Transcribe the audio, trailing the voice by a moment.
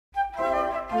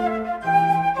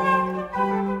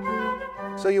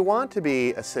So you want to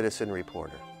be a citizen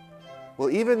reporter. Well,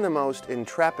 even the most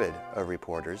intrepid of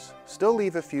reporters still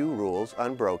leave a few rules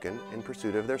unbroken in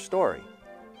pursuit of their story.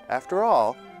 After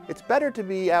all, it's better to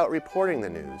be out reporting the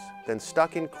news than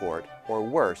stuck in court or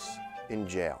worse, in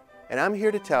jail. And I'm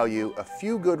here to tell you a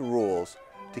few good rules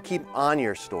to keep on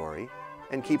your story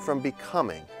and keep from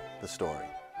becoming the story.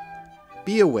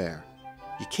 Be aware,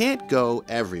 you can't go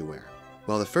everywhere.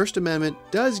 While the First Amendment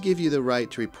does give you the right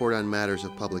to report on matters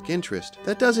of public interest,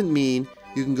 that doesn't mean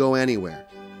you can go anywhere.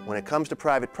 When it comes to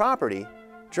private property,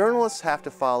 journalists have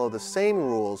to follow the same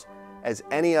rules as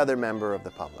any other member of the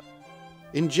public.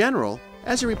 In general,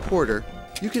 as a reporter,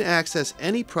 you can access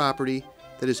any property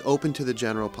that is open to the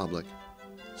general public.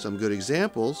 Some good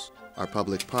examples are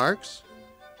public parks,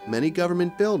 many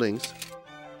government buildings,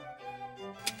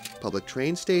 public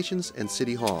train stations, and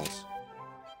city halls.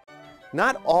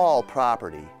 Not all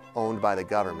property owned by the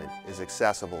government is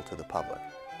accessible to the public.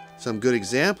 Some good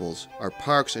examples are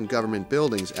parks and government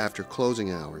buildings after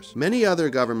closing hours. Many other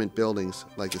government buildings,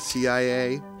 like the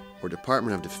CIA or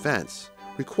Department of Defense,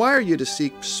 require you to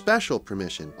seek special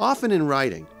permission, often in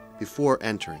writing, before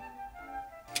entering.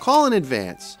 Call in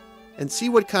advance and see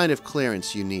what kind of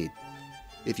clearance you need.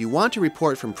 If you want to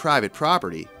report from private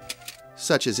property,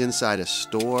 such as inside a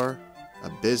store, a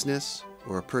business,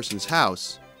 or a person's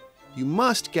house, you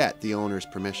must get the owner's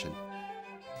permission.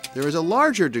 There is a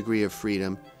larger degree of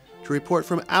freedom to report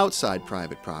from outside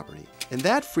private property, and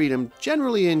that freedom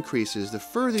generally increases the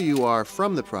further you are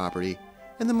from the property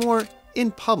and the more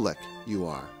in public you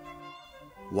are.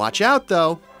 Watch out,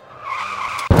 though!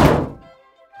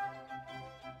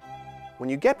 When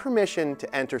you get permission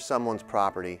to enter someone's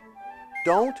property,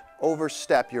 don't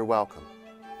overstep your welcome.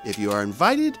 If you are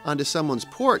invited onto someone's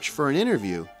porch for an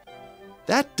interview,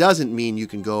 that doesn't mean you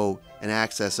can go and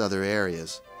access other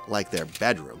areas, like their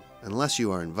bedroom, unless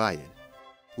you are invited.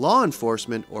 Law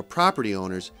enforcement or property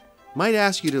owners might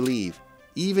ask you to leave,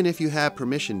 even if you have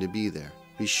permission to be there.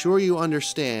 Be sure you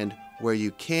understand where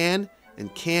you can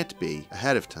and can't be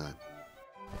ahead of time.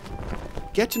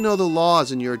 Get to know the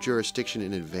laws in your jurisdiction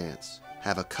in advance.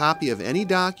 Have a copy of any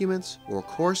documents or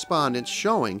correspondence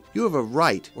showing you have a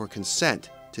right or consent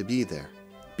to be there.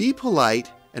 Be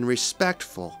polite and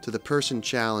respectful to the person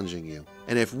challenging you.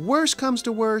 And if worse comes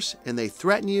to worse and they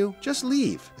threaten you, just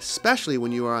leave. Especially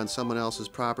when you are on someone else's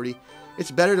property,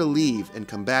 it's better to leave and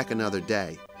come back another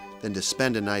day than to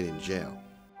spend a night in jail.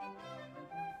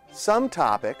 Some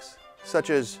topics, such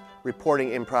as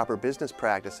reporting improper business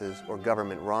practices or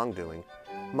government wrongdoing,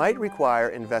 might require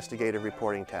investigative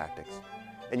reporting tactics,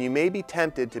 and you may be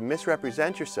tempted to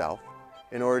misrepresent yourself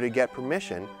in order to get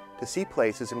permission to see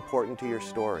places important to your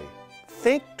story.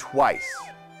 Think twice.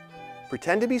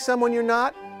 Pretend to be someone you're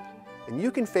not, and you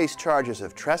can face charges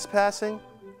of trespassing,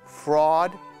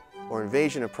 fraud, or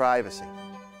invasion of privacy.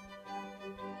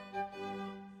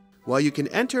 While you can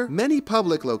enter many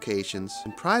public locations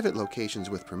and private locations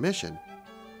with permission,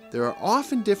 there are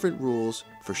often different rules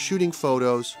for shooting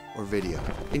photos or video.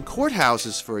 In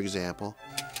courthouses, for example,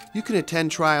 you can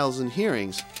attend trials and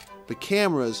hearings, but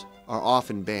cameras are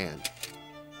often banned.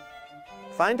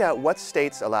 Find out what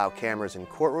states allow cameras in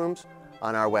courtrooms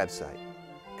on our website.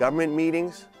 Government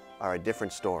meetings are a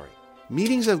different story.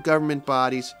 Meetings of government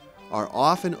bodies are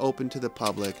often open to the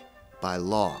public by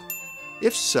law.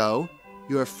 If so,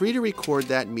 you are free to record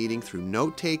that meeting through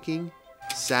note-taking,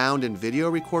 sound and video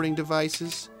recording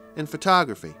devices, and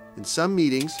photography. In some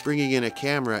meetings, bringing in a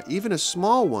camera, even a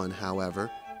small one, however,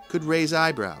 could raise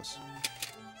eyebrows.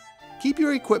 Keep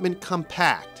your equipment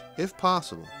compact, if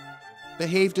possible.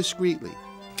 Behave discreetly.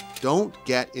 Don't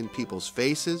get in people's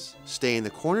faces, stay in the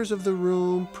corners of the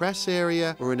room, press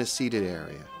area, or in a seated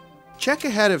area. Check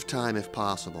ahead of time if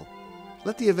possible.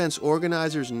 Let the event's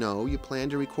organizers know you plan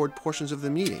to record portions of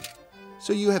the meeting,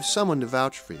 so you have someone to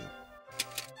vouch for you.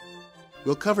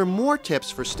 We'll cover more tips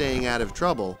for staying out of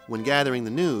trouble when gathering the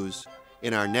news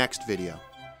in our next video.